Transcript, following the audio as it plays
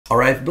All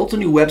right, if you built a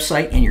new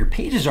website and your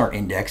pages aren't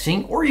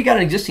indexing, or you got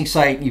an existing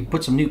site and you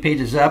put some new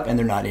pages up and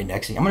they're not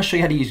indexing, I'm going to show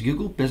you how to use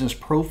Google Business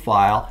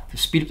Profile to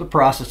speed up the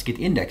process to get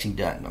the indexing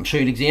done. I'm going to show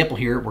you an example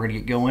here. We're going to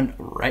get going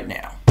right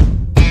now.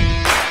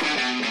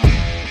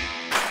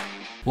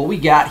 What we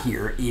got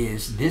here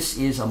is, this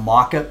is a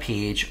mock-up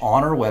page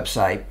on our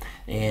website,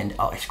 and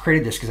I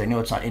created this because I know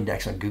it's not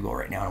indexed on Google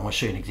right now, and I want to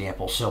show you an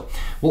example. So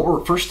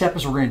first step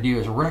is we're going to do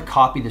is we're going to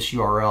copy this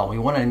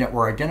URL.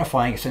 We're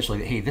identifying essentially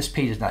that, hey, this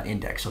page is not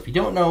indexed. So if you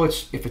don't know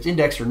if it's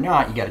indexed or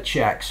not, you got to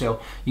check.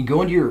 So you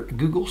go into your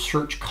Google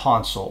Search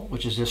Console,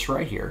 which is this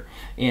right here,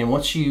 and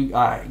once you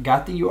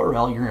got the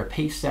URL, you're going to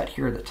paste that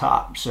here at the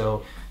top.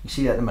 So you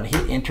see that I'm going to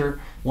hit enter.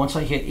 Once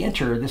I hit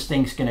enter, this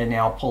thing's going to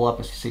now pull up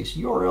and say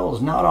URL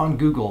is not on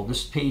Google.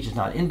 This page is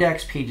not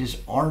indexed. Pages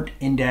aren't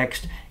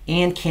indexed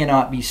and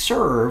cannot be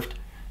served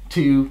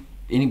to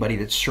anybody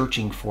that's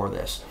searching for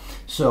this.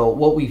 So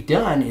what we've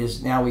done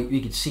is now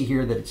we can see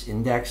here that it's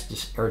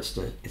indexed, or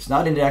it's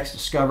not indexed,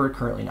 discovered,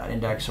 currently not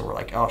indexed. So we're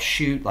like, oh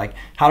shoot, like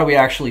how do we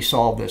actually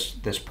solve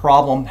this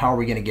problem? How are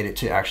we going to get it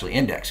to actually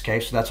index?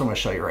 Okay, so that's what I'm going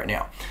to show you right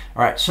now.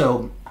 All right,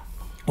 so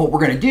what we're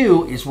going to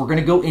do is we're going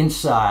to go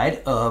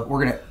inside of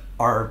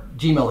our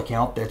Gmail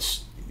account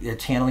that's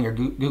handling your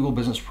Google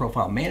Business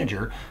Profile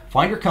Manager.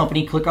 Find your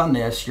company, click on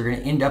this. You're going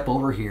to end up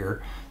over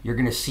here. You're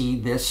going to see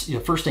this. The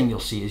first thing you'll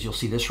see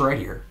this right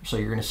here. So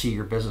you're going to see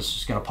your business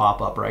is going to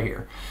pop up right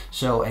here.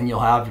 So, and you'll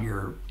have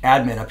your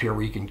admin up here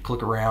where you can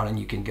click around and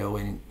you can go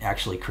in and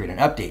actually create an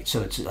update.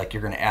 So it's like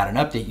you're going to add an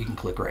update. You can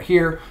click right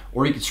here,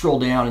 or you can scroll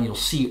down and you'll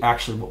see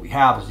actually what we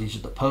have is these are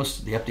the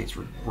posts, the updates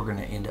we're going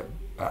to end up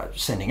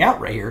sending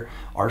out right here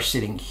are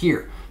sitting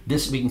here.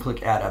 We can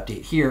click add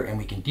update here and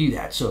we can do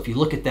that. So if you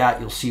look at that,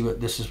 you'll see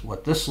what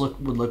this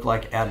would look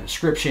like. Add a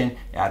description,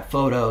 add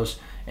photos,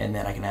 and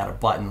then I can add a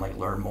button like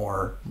learn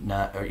more,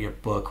 or your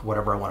book,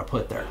 whatever I want to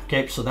put there.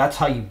 Okay, so that's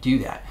how you do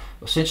that.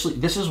 Essentially,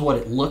 this is what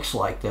it looks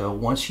like though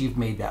once you've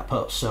made that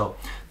post. So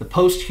the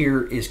post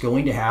here is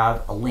going to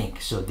have a link.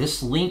 So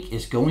this link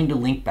is going to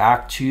link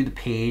back to the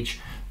page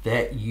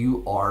that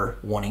you are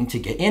wanting to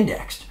get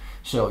indexed.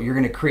 So you're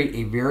going to create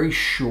a very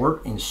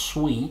short and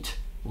sweet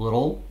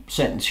little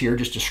sentence here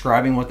just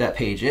describing what that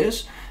page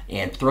is,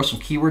 and throw some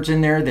keywords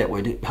in there that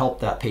would help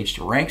that page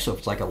to rank. So if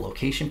it's like a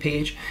location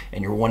page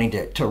and you're wanting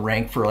to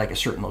rank for like a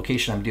certain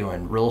location, I'm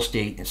doing real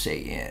estate and say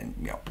in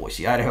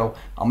Boise, Idaho,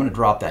 I'm going to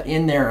drop that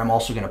in there. I'm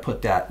also going to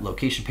put that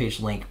location page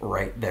link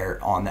right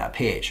there on that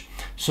page.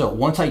 So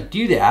once I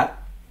do that,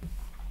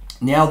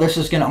 now I'm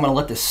going to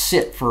let this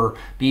sit for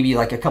maybe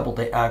like a couple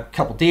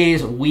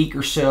days, a week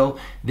or so.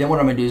 Then what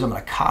I'm going to do is I'm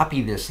going to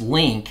copy this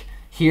link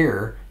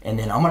here, and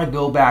then I'm going to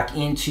go back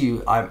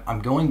into,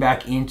 I'm going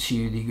back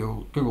into the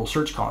Google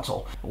Search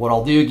Console. What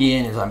I'll do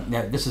again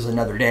is this is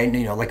another day,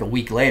 like a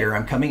week later,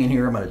 I'm coming in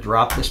here, I'm going to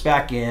drop this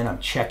back in, I'm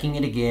checking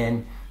it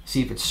again,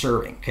 see if it's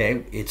serving.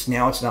 Okay,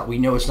 we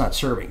know it's not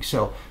serving.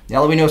 So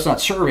now that we know it's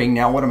not serving,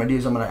 now what I'm going to do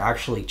is I'm going to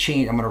actually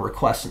change, I'm going to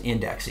request an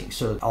indexing.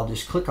 So I'll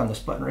just click on this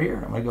button right here,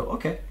 and I'm going to go,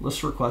 okay,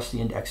 let's request the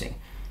indexing.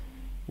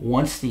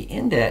 Once the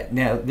index,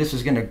 now this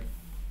is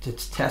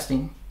it's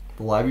testing.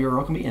 The live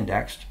URL can be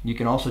indexed. You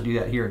can also do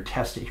that here and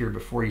test it here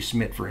before you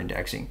submit for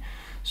indexing.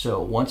 So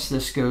once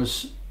this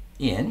goes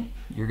in,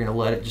 you're going to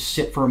let it just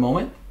sit for a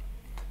moment.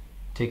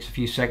 It takes a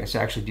few seconds to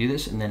actually do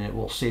this, and then it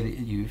will say that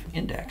you've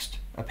indexed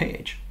a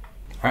page.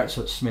 All right,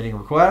 so it's submitting a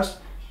request,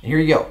 and here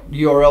you go.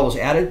 The URL was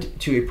added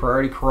to a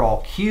priority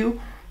crawl queue.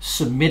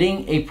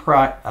 Submitting a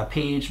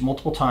page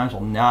multiple times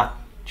will not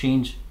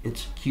change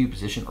its queue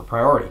position or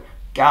priority.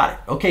 Got it.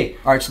 Okay.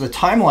 All right, so the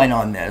timeline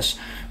on this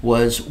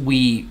was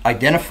we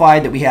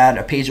identified that we had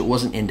a page that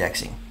wasn't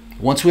indexing.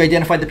 Once we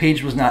identified the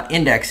page was not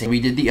indexing, we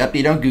did the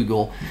update on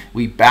Google.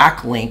 We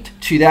backlinked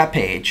to that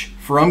page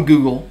from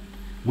Google.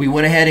 We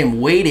went ahead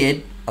and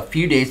waited a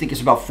few days, I think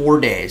it's about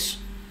 4 days.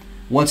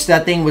 Once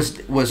that thing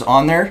was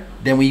on there,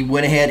 then we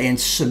went ahead and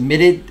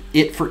submitted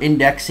it for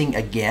indexing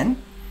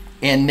again,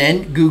 and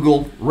then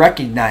Google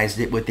recognized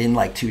it within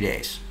like 2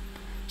 days.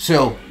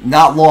 So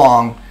not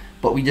long,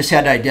 but we just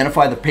had to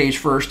identify the page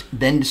first,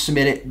 then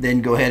submit it,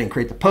 then go ahead and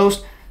create the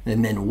post,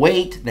 and then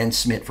wait, then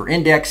submit for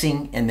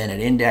indexing, and then it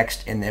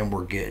indexed, and then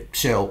we're good.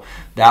 So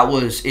that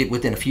was it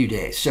within a few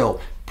days. So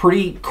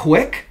pretty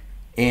quick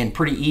and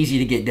pretty easy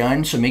to get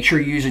done. So make sure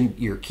you're using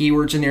your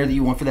keywords in there that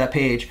you want for that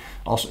page.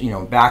 Also,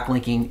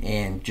 backlinking,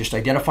 and just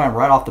identify them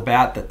right off the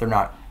bat that they're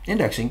not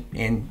indexing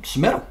and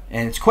submit them,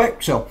 and it's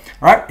quick. So, all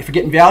right, if you're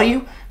getting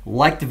value,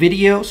 like the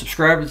video,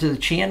 subscribe to the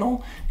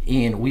channel,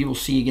 and we will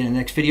see you again in the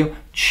next video.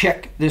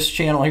 Check this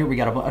channel here. We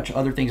got a bunch of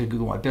other things in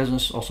Google My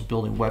Business, also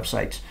building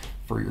websites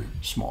for your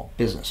small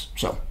business.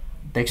 So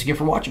thanks again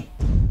for watching.